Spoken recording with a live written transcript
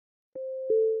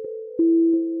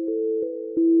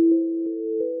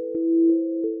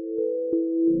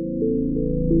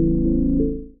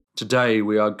Today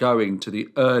we are going to the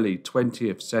early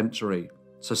 20th century,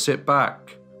 so sit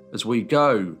back as we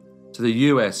go to the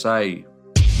USA.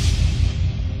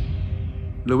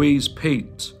 Louise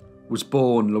Peete was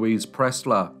born Louise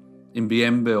Pressler in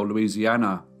Bienville,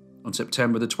 Louisiana on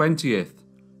September the 20th,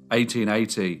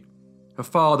 1880. Her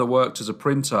father worked as a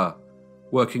printer,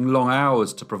 working long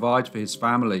hours to provide for his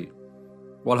family,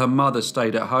 while her mother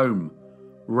stayed at home,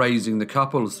 raising the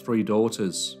couple's 3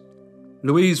 daughters.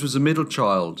 Louise was a middle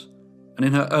child, and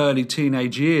in her early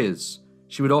teenage years,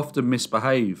 she would often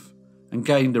misbehave and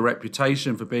gained a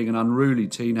reputation for being an unruly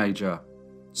teenager.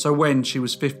 So when she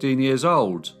was 15 years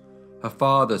old, her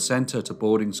father sent her to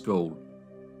boarding school.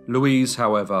 Louise,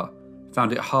 however,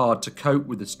 found it hard to cope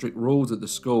with the strict rules at the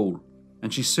school,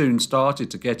 and she soon started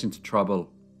to get into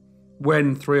trouble.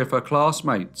 When 3 of her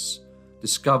classmates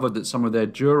discovered that some of their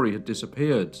jewellery had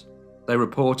disappeared, they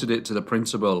reported it to the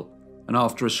principal, and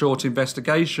after a short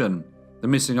investigation, the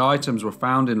missing items were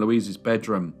found in Louise's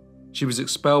bedroom. She was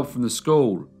expelled from the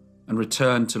school and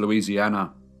returned to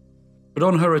Louisiana. But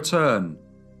on her return,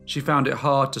 she found it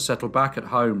hard to settle back at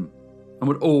home and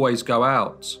would always go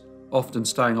out, often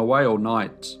staying away all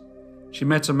night. She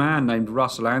met a man named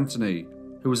Russell Anthony,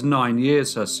 who was 9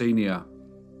 years her senior.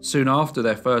 Soon after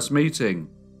their first meeting,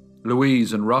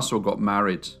 Louise and Russell got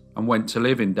married and went to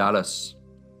live in Dallas.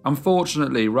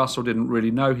 Unfortunately, Russell didn't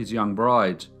really know his young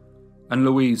bride, and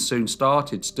Louise soon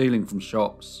started stealing from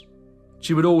shops.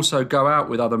 She would also go out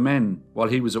with other men while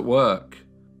he was at work.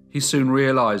 He soon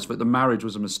realised that the marriage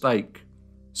was a mistake,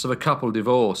 so the couple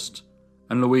divorced,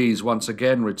 and Louise once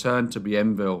again returned to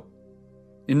Bienville.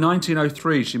 In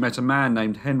 1903, she met a man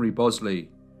named Henry Bosley.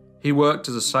 He worked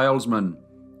as a salesman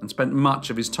and spent much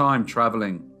of his time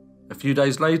travelling. A few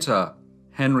days later,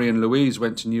 Henry and Louise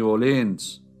went to New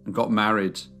Orleans and got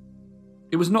married.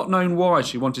 It was not known why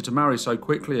she wanted to marry so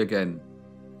quickly again.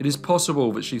 It is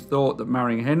possible that she thought that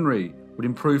marrying Henry would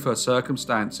improve her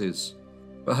circumstances,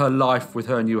 but her life with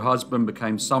her new husband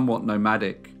became somewhat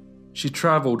nomadic. She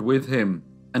travelled with him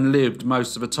and lived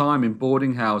most of the time in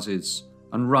boarding houses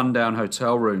and run-down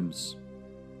hotel rooms.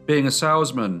 Being a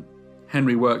salesman,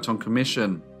 Henry worked on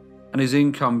commission, and his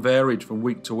income varied from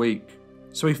week to week,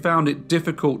 so he found it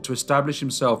difficult to establish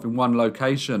himself in one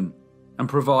location and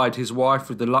provide his wife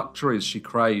with the luxuries she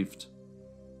craved.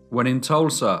 When in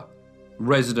Tulsa,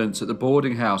 residents at the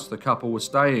boarding house the couple were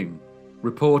staying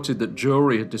reported that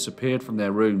jewellery had disappeared from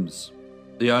their rooms.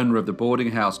 The owner of the boarding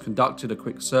house conducted a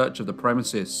quick search of the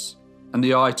premises, and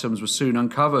the items were soon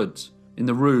uncovered in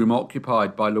the room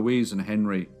occupied by Louise and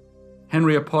Henry.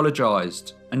 Henry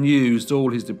apologised and used all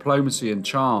his diplomacy and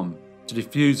charm to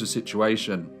defuse the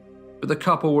situation, but the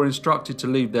couple were instructed to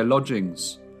leave their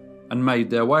lodgings and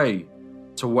made their way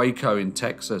to Waco in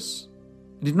Texas.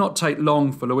 It did not take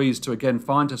long for Louise to again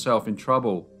find herself in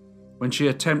trouble when she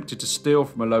attempted to steal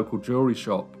from a local jewellery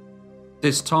shop.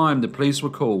 This time the police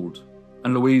were called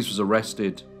and Louise was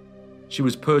arrested. She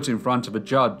was put in front of a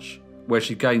judge where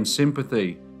she gained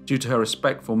sympathy due to her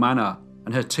respectful manner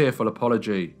and her tearful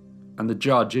apology, and the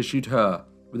judge issued her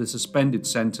with a suspended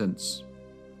sentence.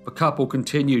 The couple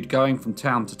continued going from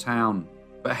town to town,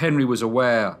 but Henry was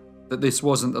aware that this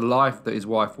wasn't the life that his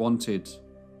wife wanted.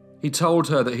 He told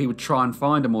her that he would try and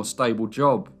find a more stable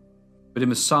job, but in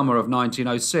the summer of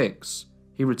 1906,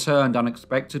 he returned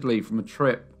unexpectedly from a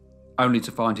trip, only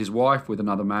to find his wife with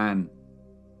another man.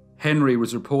 Henry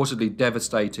was reportedly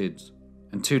devastated,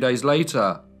 and 2 days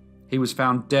later, he was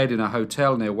found dead in a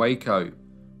hotel near Waco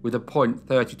with a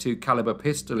 .32 caliber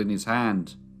pistol in his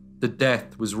hand. The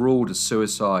death was ruled as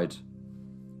suicide.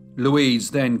 Louise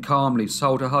then calmly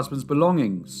sold her husband's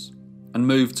belongings and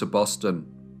moved to Boston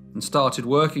and started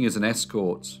working as an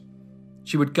escort.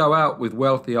 She would go out with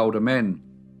wealthy older men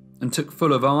and took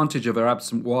full advantage of her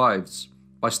absent wives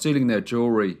by stealing their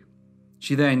jewellery.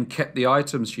 She then kept the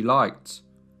items she liked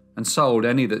and sold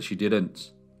any that she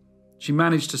didn't. She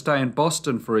managed to stay in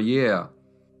Boston for a year,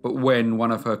 but when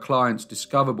one of her clients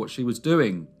discovered what she was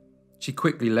doing, she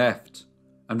quickly left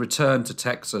and returned to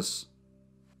Texas.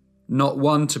 Not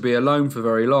one to be alone for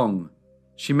very long,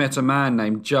 she met a man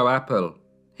named Joe Appel.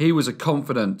 He was a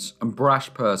confident and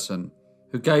brash person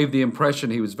who gave the impression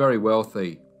he was very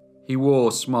wealthy. He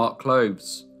wore smart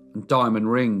clothes and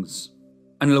diamond rings,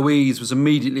 and Louise was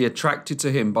immediately attracted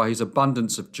to him by his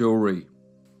abundance of jewellery.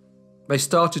 They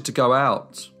started to go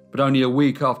out, but only a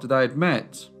week after they had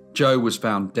met, Joe was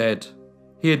found dead.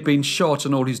 He had been shot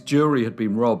and all his jewellery had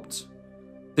been robbed.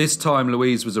 This time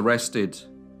Louise was arrested.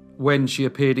 When she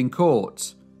appeared in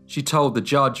court, she told the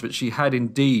judge that she had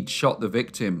indeed shot the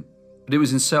victim, but it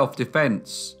was in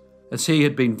self-defence, as he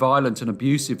had been violent and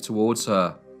abusive towards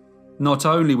her. Not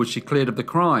only was she cleared of the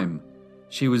crime,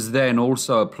 She was then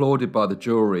also applauded by the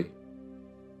jury.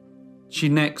 She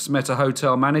next met a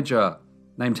hotel manager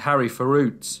named Harry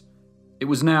Faroot. It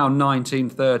was now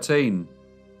 1913,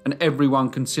 and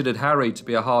everyone considered Harry to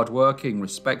be a hard-working,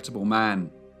 respectable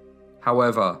man.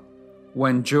 However,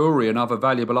 when jewellery and other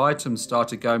valuable items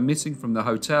started going missing from the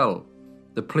hotel,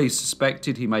 the police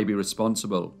suspected he may be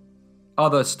responsible.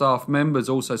 Other staff members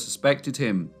also suspected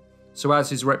him, so as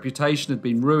his reputation had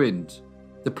been ruined,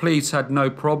 the police had no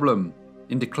problem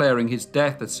in declaring his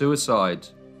death a suicide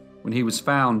when he was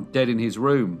found dead in his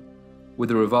room with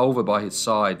a revolver by his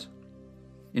side.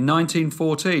 In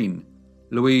 1914,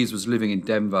 Louise was living in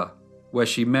Denver, where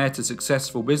she met a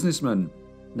successful businessman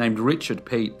named Richard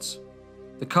Peete.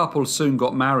 The couple soon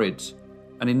got married,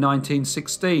 and in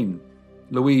 1916,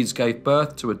 Louise gave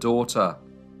birth to a daughter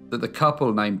that the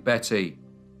couple named Betty.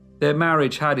 Their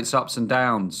marriage had its ups and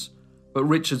downs, but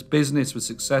Richard's business was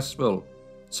successful,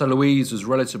 so Louise was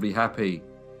relatively happy.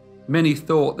 Many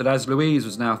thought that as Louise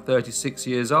was now 36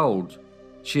 years old,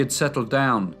 she had settled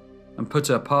down and put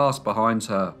her past behind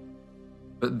her.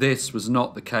 But this was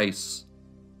not the case.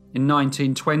 In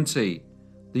 1920,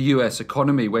 the US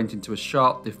economy went into a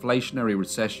sharp deflationary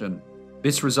recession.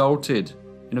 This resulted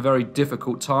in a very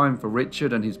difficult time for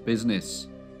Richard and his business.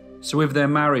 So with their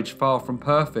marriage far from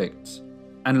perfect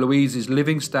and Louise's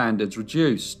living standards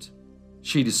reduced,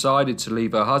 she decided to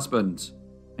leave her husband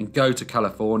and go to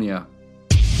California.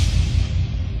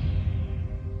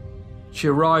 She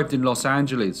arrived in Los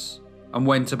Angeles and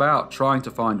went about trying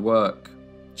to find work.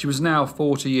 She was now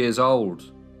 40 years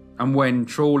old, and when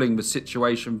trawling the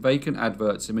situation vacant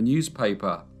adverts in a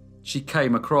newspaper, she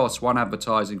came across one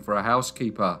advertising for a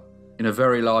housekeeper in a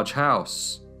very large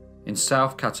house in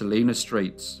South Catalina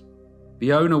Street.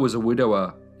 The owner was a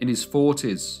widower in his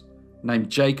 40s named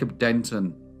Jacob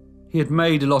Denton. He had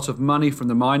made a lot of money from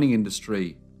the mining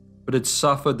industry, but had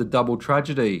suffered the double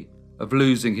tragedy of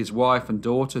losing his wife and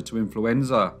daughter to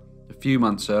influenza a few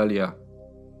months earlier.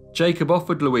 Jacob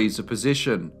offered Louise a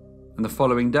position, and the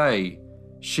following day,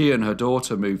 she and her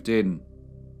daughter moved in.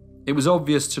 It was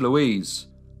obvious to Louise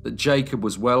that Jacob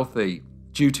was wealthy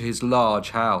due to his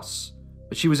large house,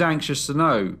 but she was anxious to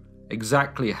know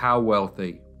exactly how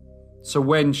wealthy. So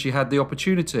when she had the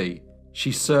opportunity,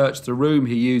 she searched the room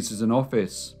he used as an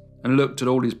office and looked at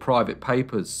all his private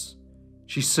papers.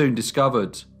 She soon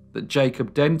discovered that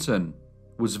Jacob Denton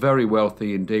was very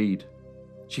wealthy indeed.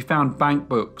 She found bank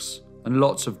books and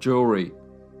lots of jewellery,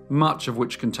 much of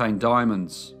which contained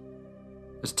diamonds.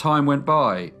 As time went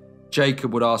by,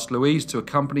 Jacob would ask Louise to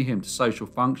accompany him to social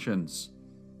functions,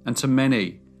 and to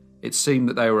many, it seemed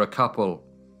that they were a couple.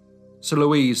 So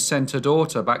Louise sent her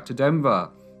daughter back to Denver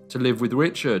to live with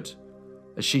Richard,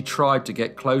 as she tried to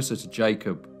get closer to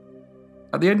Jacob.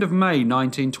 At the end of May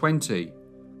 1920,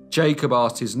 Jacob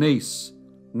asked his niece,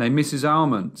 named Mrs.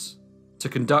 Almond, to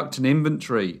conduct an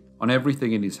inventory on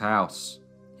everything in his house.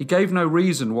 He gave no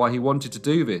reason why he wanted to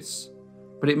do this,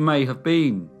 but it may have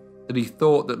been that he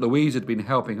thought that Louise had been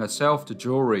helping herself to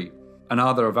jewellery and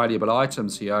other valuable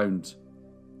items he owned.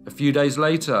 A few days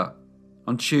later,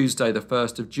 on Tuesday the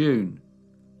 1st of June,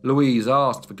 Louise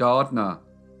asked the gardener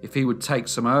if he would take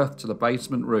some earth to the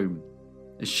basement room,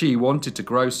 as she wanted to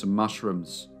grow some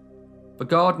mushrooms. The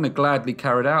gardener gladly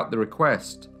carried out the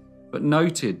request, but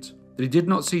noted that he did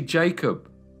not see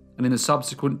Jacob, and in the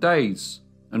subsequent days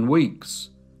and weeks,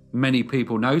 many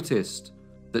people noticed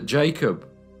that Jacob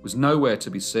was nowhere to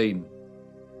be seen.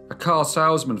 A car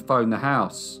salesman phoned the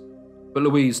house, but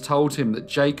Louise told him that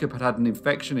Jacob had had an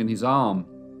infection in his arm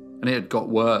and it had got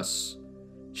worse.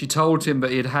 She told him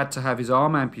that he had had to have his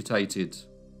arm amputated.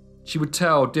 She would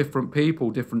tell different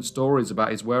people different stories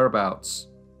about his whereabouts,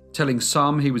 telling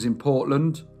some he was in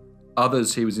Portland,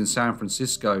 others he was in San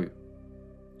Francisco.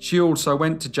 She also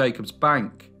went to Jacob's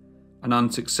bank and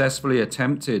unsuccessfully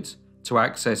attempted to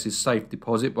access his safe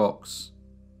deposit box.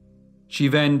 She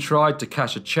then tried to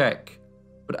cash a cheque,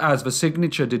 but as the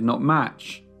signature did not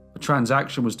match, the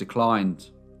transaction was declined.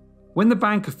 When the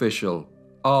bank official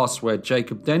asked where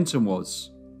Jacob Denton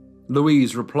was,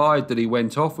 Louise replied that he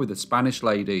went off with a Spanish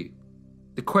lady.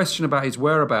 The question about his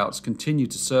whereabouts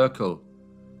continued to circle,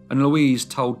 and Louise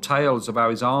told tales of how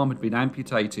his arm had been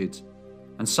amputated,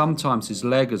 and sometimes his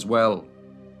leg as well.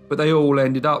 But they all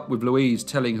ended up with Louise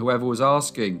telling whoever was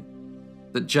asking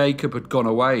that Jacob had gone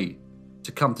away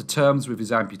to come to terms with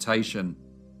his amputation.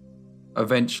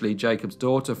 Eventually, Jacob's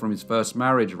daughter from his first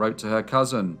marriage wrote to her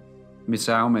cousin, Miss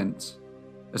Almond,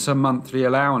 as her monthly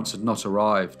allowance had not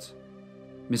arrived.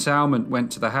 Miss Almond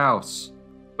went to the house,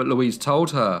 but Louise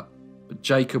told her that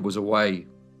Jacob was away.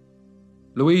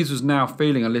 Louise was now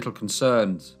feeling a little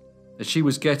concerned, as she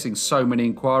was getting so many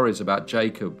inquiries about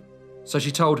Jacob. so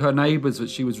she told her neighbours that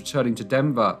she was returning to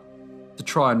Denver to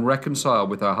try and reconcile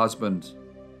with her husband.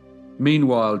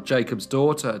 Meanwhile, Jacob's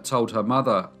daughter had told her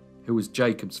mother, who was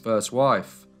Jacob's first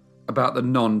wife, about the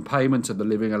non-payment of the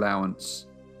living allowance,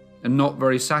 and not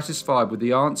very satisfied with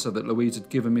the answer that Louise had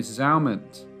given Mrs.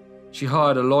 Almond, she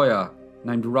hired a lawyer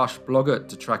named Rush Bloggart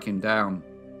to track him down.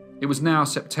 It was now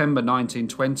September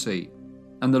 1920,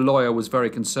 and the lawyer was very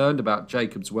concerned about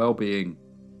Jacob's well-being.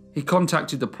 He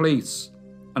contacted the police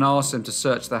and asked them to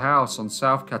search the house on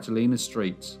South Catalina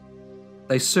Street.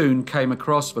 They soon came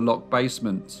across the locked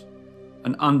basement,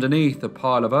 and underneath a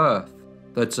pile of earth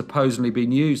that had supposedly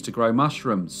been used to grow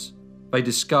mushrooms, they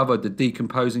discovered the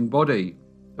decomposing body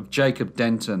of Jacob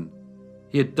Denton.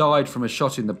 He had died from a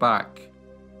shot in the back.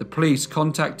 The police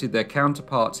contacted their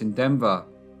counterparts in Denver,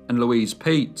 and Louise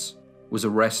Peete was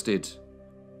arrested.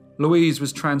 Louise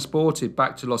was transported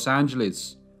back to Los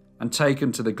Angeles and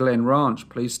taken to the Glen Ranch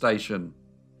police station.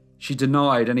 She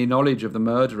denied any knowledge of the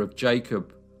murder of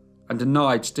Jacob and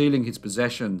denied stealing his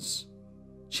possessions.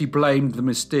 She blamed the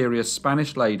mysterious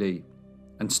Spanish lady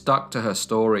and stuck to her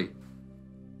story.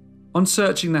 On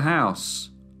searching the house,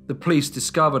 the police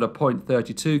discovered a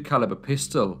 .32 caliber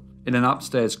pistol in an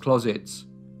upstairs closet,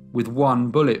 with one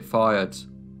bullet fired.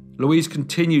 Louise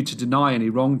continued to deny any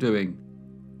wrongdoing,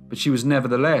 but she was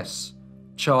nevertheless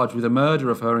charged with the murder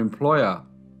of her employer,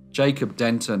 Jacob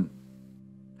Denton.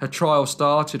 Her trial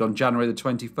started on January the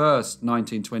 21st,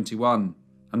 1921,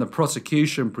 and the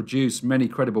prosecution produced many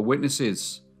credible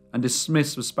witnesses and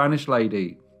dismissed the Spanish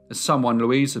lady as someone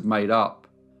Louise had made up.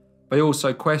 They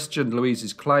also questioned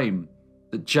Louise's claim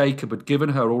that Jacob had given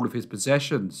her all of his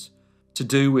possessions to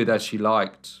do with as she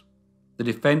liked. The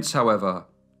defence, however,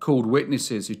 called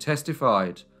witnesses who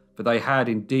testified that they had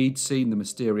indeed seen the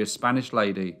mysterious Spanish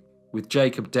lady with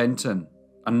Jacob Denton.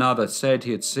 Another said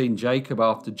he had seen Jacob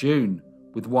after June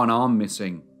with one arm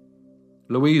missing.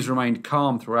 Louise remained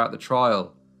calm throughout the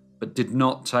trial, but did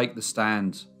not take the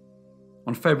stand.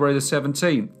 On February the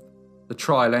 17th, the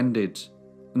trial ended,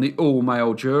 and the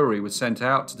all-male jury was sent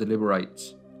out to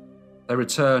deliberate. They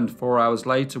returned 4 hours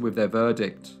later with their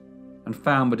verdict and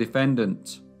found the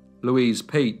defendant, Louise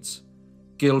Peete,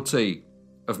 guilty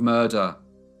of murder,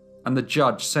 and the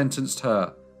judge sentenced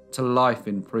her to life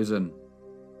in prison.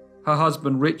 Her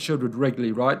husband Richard would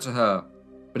regularly write to her,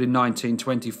 but in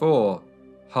 1924,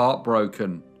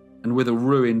 heartbroken and with a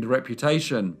ruined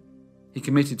reputation, he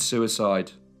committed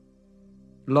suicide.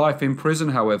 Life in prison,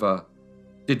 however,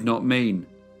 did not mean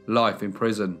life in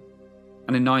prison,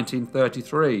 and in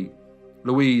 1933,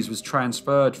 Louise was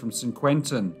transferred from San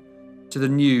Quentin to the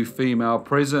new female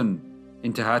prison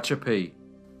in Tehachapi,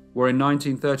 where in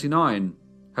 1939,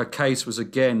 her case was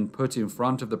again put in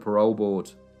front of the parole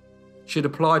board. She had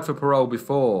applied for parole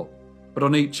before, but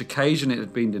on each occasion it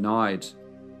had been denied.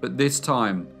 But this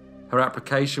time, her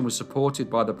application was supported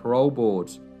by the parole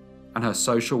board and her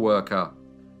social worker.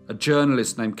 A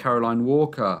journalist named Caroline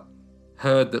Walker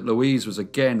heard that Louise was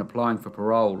again applying for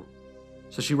parole,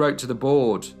 so she wrote to the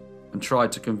board and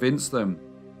tried to convince them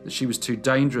that she was too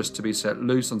dangerous to be set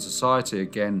loose on society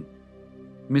again.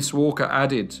 Miss Walker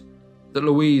added that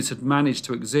Louise had managed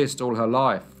to exist all her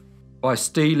life by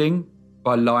stealing,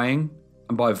 by lying,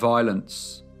 and by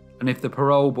violence, and if the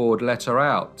parole board let her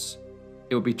out,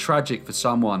 it would be tragic for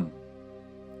someone.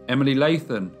 Emily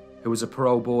Lathan, who was a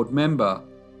parole board member,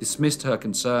 dismissed her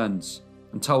concerns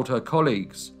and told her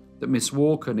colleagues that Miss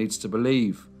Walker needs to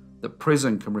believe that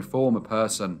prison can reform a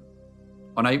person.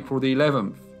 On April the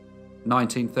 11th,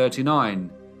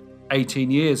 1939,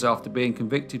 18 years after being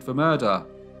convicted for murder,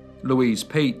 Louise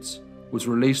Peete was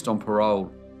released on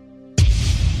parole.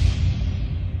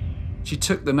 She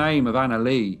took the name of Anna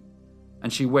Lee,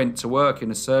 and she went to work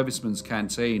in a serviceman's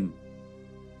canteen.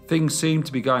 Things seemed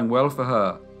to be going well for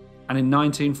her, and in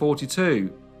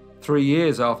 1942, 3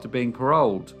 years after being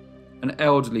paroled, an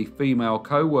elderly female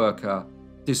co-worker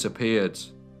disappeared.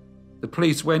 The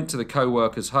police went to the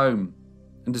co-worker's home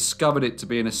and discovered it to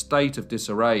be in a state of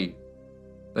disarray.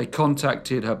 They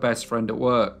contacted her best friend at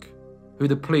work, who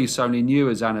the police only knew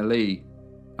as Anna Lee,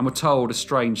 and were told a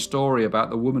strange story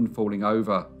about the woman falling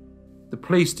over. The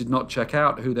police did not check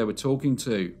out who they were talking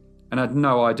to and had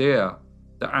no idea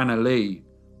that Anna Lee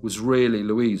was really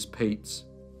Louise Peete.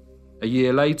 A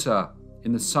year later,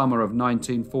 in the summer of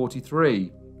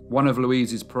 1943, one of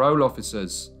Louise's parole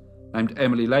officers, named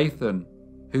Emily Lathan,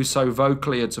 who so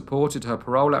vocally had supported her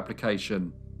parole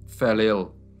application, fell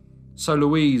ill. So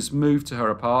Louise moved to her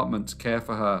apartment to care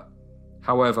for her.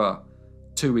 However,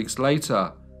 2 weeks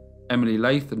later, Emily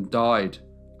Lathan died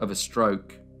of a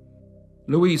stroke.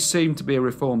 Louise seemed to be a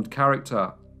reformed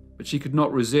character, but she could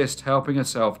not resist helping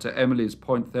herself to Emily's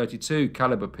 .32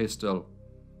 caliber pistol.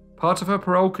 Part of her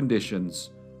parole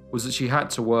conditions was that she had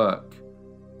to work,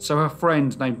 so her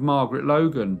friend named Margaret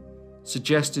Logan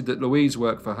suggested that Louise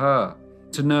work for her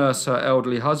to nurse her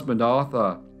elderly husband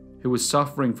Arthur, who was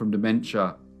suffering from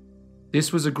dementia.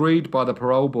 This was agreed by the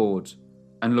parole board,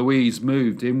 and Louise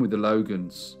moved in with the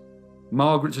Logans.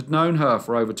 Margaret had known her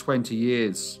for over 20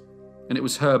 years, and it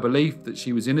was her belief that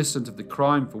she was innocent of the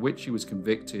crime for which she was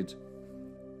convicted.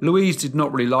 Louise did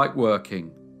not really like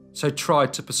working, so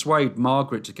tried to persuade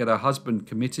Margaret to get her husband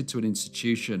committed to an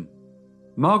institution.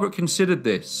 Margaret considered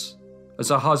this, as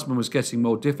her husband was getting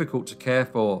more difficult to care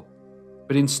for,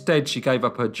 but instead she gave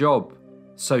up her job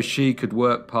so she could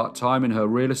work part-time in her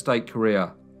real estate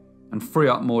career and free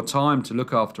up more time to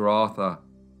look after Arthur.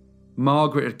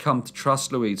 Margaret had come to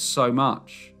trust Louise so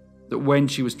much that when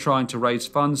she was trying to raise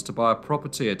funds to buy a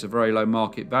property at a very low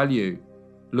market value,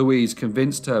 Louise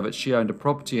convinced her that she owned a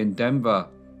property in Denver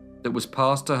that was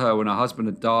passed to her when her husband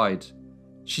had died.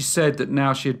 She said that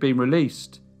now she had been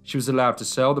released, she was allowed to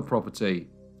sell the property,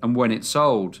 and when it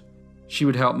sold, she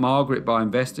would help Margaret by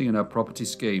investing in her property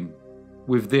scheme.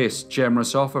 With this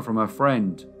generous offer from her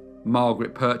friend,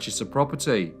 Margaret purchased a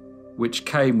property, which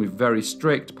came with very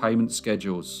strict payment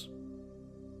schedules.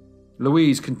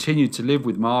 Louise continued to live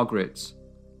with Margaret,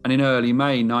 and in early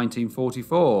May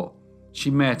 1944,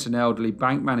 she met an elderly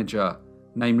bank manager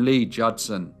named Lee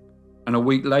Judson, and a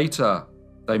week later,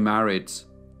 they married.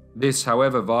 This,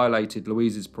 however, violated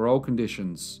Louise's parole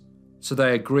conditions, so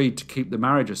they agreed to keep the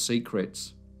marriage a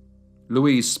secret.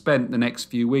 Louise spent the next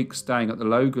few weeks staying at the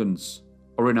Logans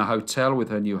or in a hotel with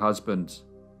her new husband.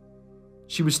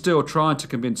 She was still trying to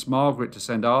convince Margaret to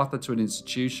send Arthur to an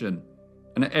institution,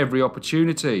 and at every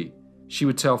opportunity, she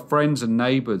would tell friends and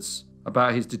neighbours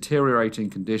about his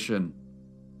deteriorating condition.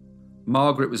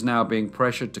 Margaret was now being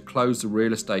pressured to close the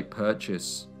real estate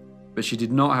purchase, but she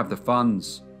did not have the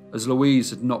funds, as Louise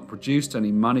had not produced any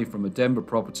money from the Denver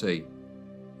property.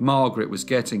 Margaret was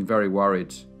getting very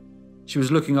worried. She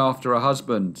was looking after her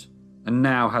husband and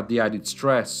now had the added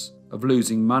stress of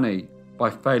losing money by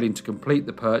failing to complete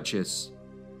the purchase.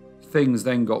 Things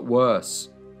then got worse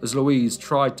as Louise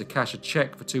tried to cash a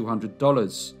check for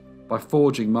 $200 by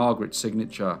forging Margaret's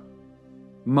signature.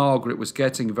 Margaret was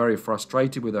getting very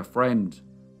frustrated with her friend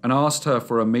and asked her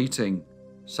for a meeting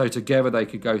so together they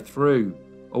could go through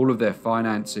all of their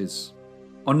finances.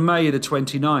 On May the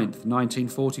 29th,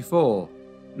 1944,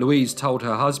 Louise told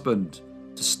her husband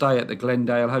to stay at the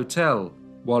Glendale Hotel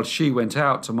while she went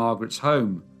out to Margaret's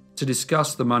home to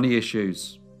discuss the money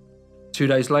issues. 2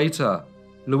 days later,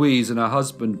 Louise and her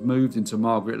husband moved into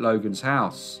Margaret Logan's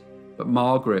house, but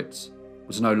Margaret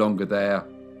was no longer there.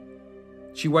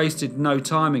 She wasted no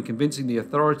time in convincing the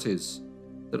authorities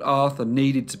that Arthur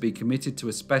needed to be committed to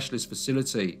a specialist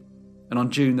facility, and on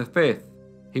June the 5th,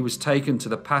 he was taken to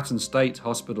the Patton State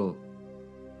Hospital.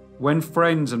 When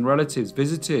friends and relatives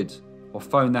visited or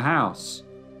phoned the house,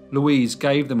 Louise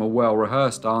gave them a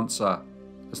well-rehearsed answer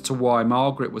as to why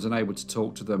Margaret was unable to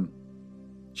talk to them.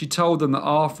 She told them that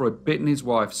Arthur had bitten his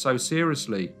wife so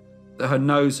seriously that her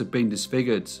nose had been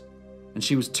disfigured, and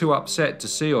she was too upset to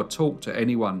see or talk to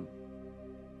anyone.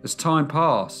 As time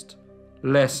passed,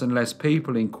 less and less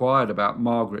people inquired about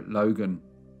Margaret Logan.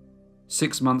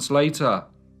 6 months later,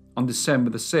 on December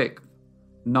the 6th,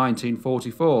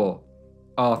 1944,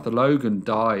 Arthur Logan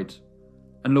died,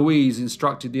 and Louise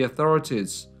instructed the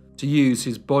authorities to use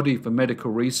his body for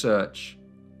medical research,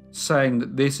 saying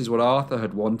that this is what Arthur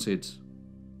had wanted.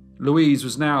 Louise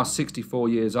was now 64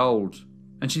 years old,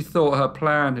 and she thought her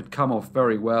plan had come off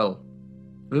very well.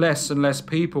 Less and less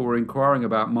people were inquiring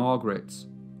about Margaret.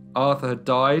 Arthur had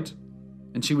died,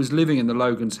 and she was living in the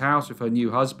Logans' house with her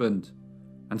new husband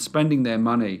and spending their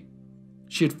money.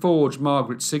 She had forged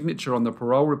Margaret's signature on the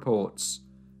parole reports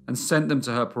and sent them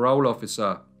to her parole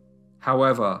officer.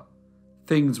 However,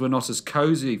 things were not as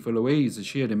cosy for Louise as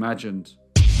she had imagined.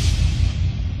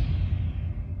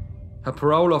 Her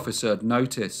parole officer had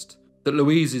noticed that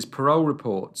Louise's parole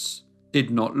reports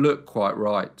did not look quite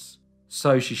right,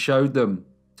 so she showed them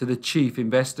to the chief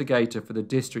investigator for the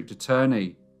district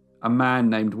attorney, a man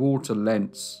named Walter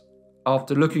Lentz.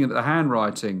 After looking at the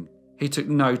handwriting, he took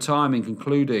no time in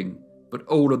concluding that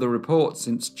all of the reports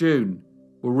since June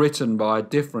were written by a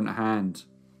different hand.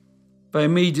 They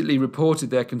immediately reported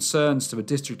their concerns to the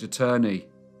district attorney,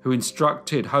 who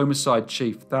instructed Homicide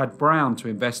Chief Thad Brown to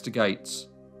investigate.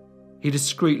 He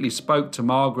discreetly spoke to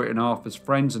Margaret and Arthur's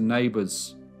friends and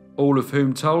neighbours, all of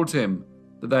whom told him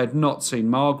that they had not seen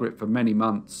Margaret for many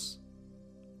months.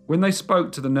 When they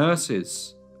spoke to the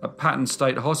nurses at Patton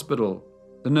State Hospital,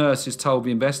 the nurses told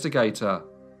the investigator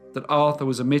that Arthur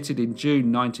was admitted in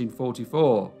June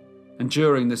 1944, and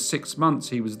during the 6 months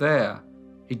he was there,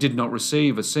 He did not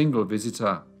receive a single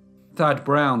visitor. Thad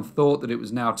Brown thought that it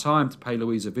was now time to pay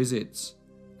Louise a visit,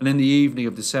 and in the evening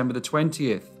of December the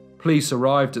 20th, police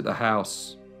arrived at the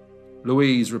house.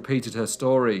 Louise repeated her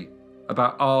story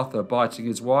about Arthur biting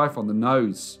his wife on the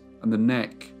nose and the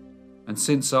neck, and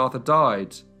since Arthur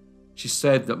died, she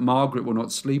said that Margaret will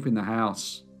not sleep in the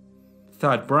house.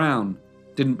 Thad Brown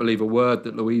didn't believe a word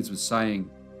that Louise was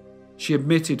saying. She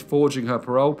admitted forging her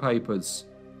parole papers,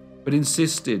 but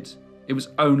insisted it was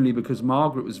only because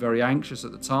Margaret was very anxious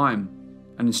at the time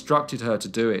and instructed her to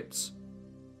do it.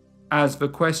 As the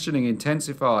questioning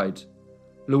intensified,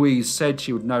 Louise said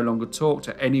she would no longer talk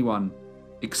to anyone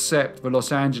except the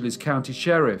Los Angeles County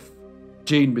Sheriff,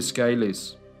 Gene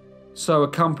Biscaylis. So,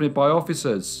 accompanied by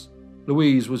officers,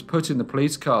 Louise was put in the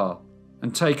police car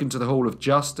and taken to the Hall of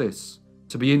Justice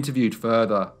to be interviewed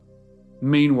further.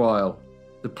 Meanwhile,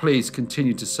 the police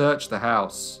continued to search the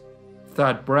house.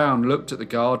 Thad Brown looked at the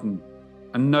garden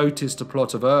and noticed a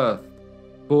plot of earth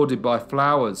bordered by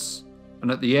flowers,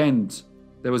 and at the end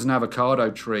there was an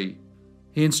avocado tree.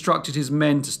 He instructed his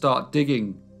men to start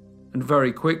digging, and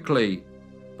very quickly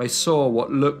they saw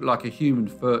what looked like a human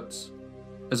foot.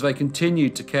 As they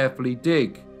continued to carefully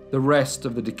dig, the rest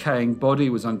of the decaying body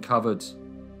was uncovered.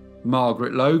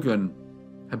 Margaret Logan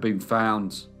had been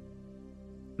found.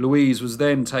 Louise was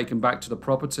then taken back to the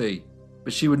property,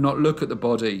 but she would not look at the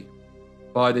body.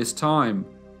 By this time,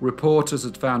 reporters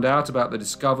had found out about the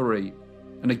discovery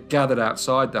and had gathered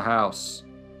outside the house.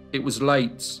 It was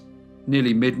late,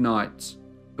 nearly midnight,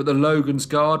 but the Logans'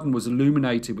 garden was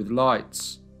illuminated with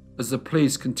lights as the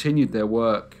police continued their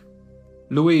work.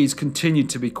 Louise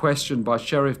continued to be questioned by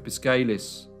Sheriff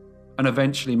Biscaylis and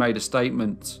eventually made a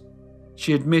statement.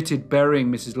 She admitted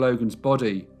burying Mrs. Logan's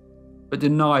body, but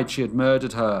denied she had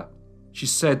murdered her. She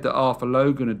said that Arthur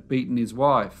Logan had beaten his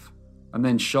wife and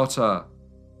then shot her.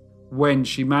 When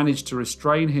she managed to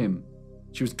restrain him,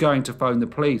 she was going to phone the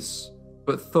police,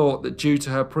 but thought that due to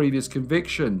her previous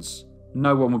convictions,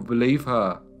 no one would believe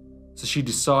her. So she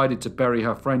decided to bury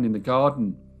her friend in the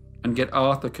garden and get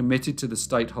Arthur committed to the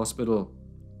state hospital.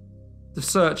 The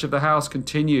search of the house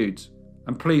continued,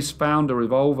 and police found a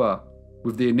revolver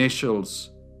with the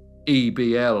initials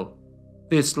EBL.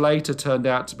 This later turned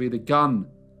out to be the gun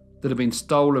that had been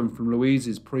stolen from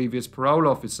Louise's previous parole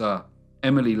officer,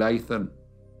 Emily Lathan.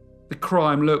 The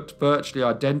crime looked virtually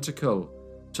identical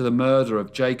to the murder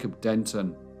of Jacob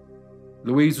Denton.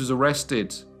 Louise was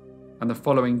arrested, and the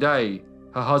following day,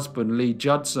 her husband Lee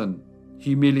Judson,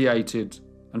 humiliated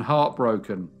and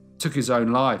heartbroken, took his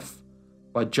own life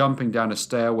by jumping down a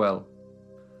stairwell.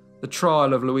 The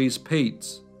trial of Louise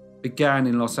Peete began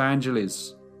in Los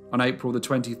Angeles on April the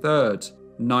 23rd,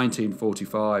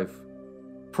 1945.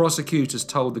 Prosecutors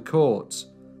told the court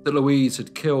that Louise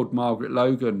had killed Margaret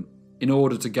Logan in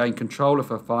order to gain control of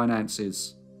her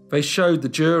finances. They showed the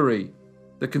jury,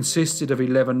 that consisted of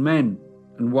 11 men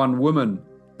and 1 woman,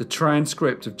 the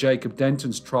transcript of Jacob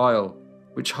Denton's trial,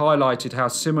 which highlighted how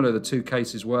similar the two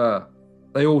cases were.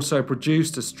 They also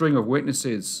produced a string of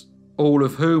witnesses, all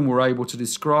of whom were able to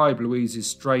describe Louise's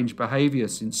strange behaviour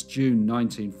since June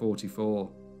 1944.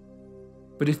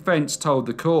 The defence told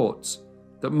the court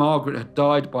that Margaret had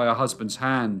died by her husband's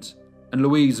hand and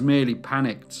Louise merely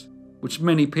panicked, which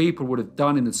many people would have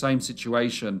done in the same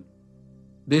situation.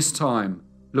 This time,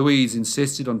 Louise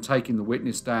insisted on taking the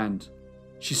witness stand.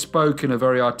 She spoke in a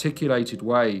very articulated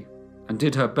way and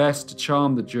did her best to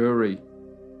charm the jury.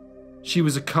 She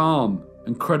was a calm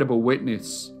and credible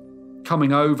witness,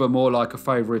 coming over more like a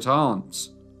favourite aunt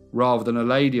rather than a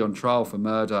lady on trial for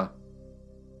murder.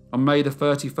 On May the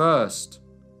 31st,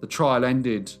 the trial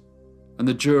ended and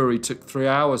the jury took 3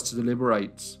 hours to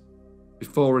deliberate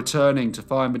before returning to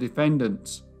find the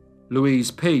defendant,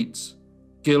 Louise Peete,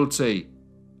 guilty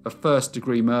of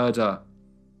first-degree murder,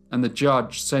 and the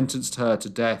judge sentenced her to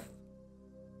death.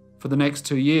 For the next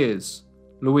 2 years,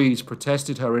 Louise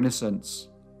protested her innocence.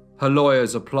 Her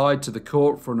lawyers applied to the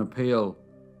court for an appeal,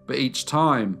 but each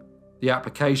time the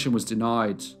application was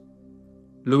denied.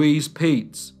 Louise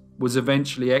Peete was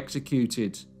eventually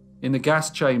executed in the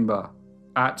gas chamber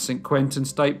at St. Quentin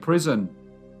State Prison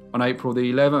on April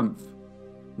the 11th,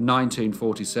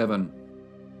 1947.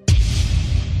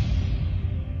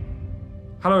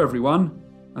 Hello everyone,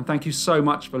 and thank you so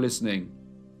much for listening.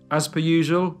 As per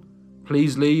usual,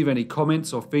 please leave any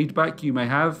comments or feedback you may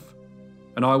have,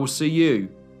 and I will see you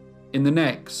in the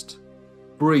next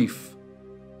brief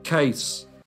case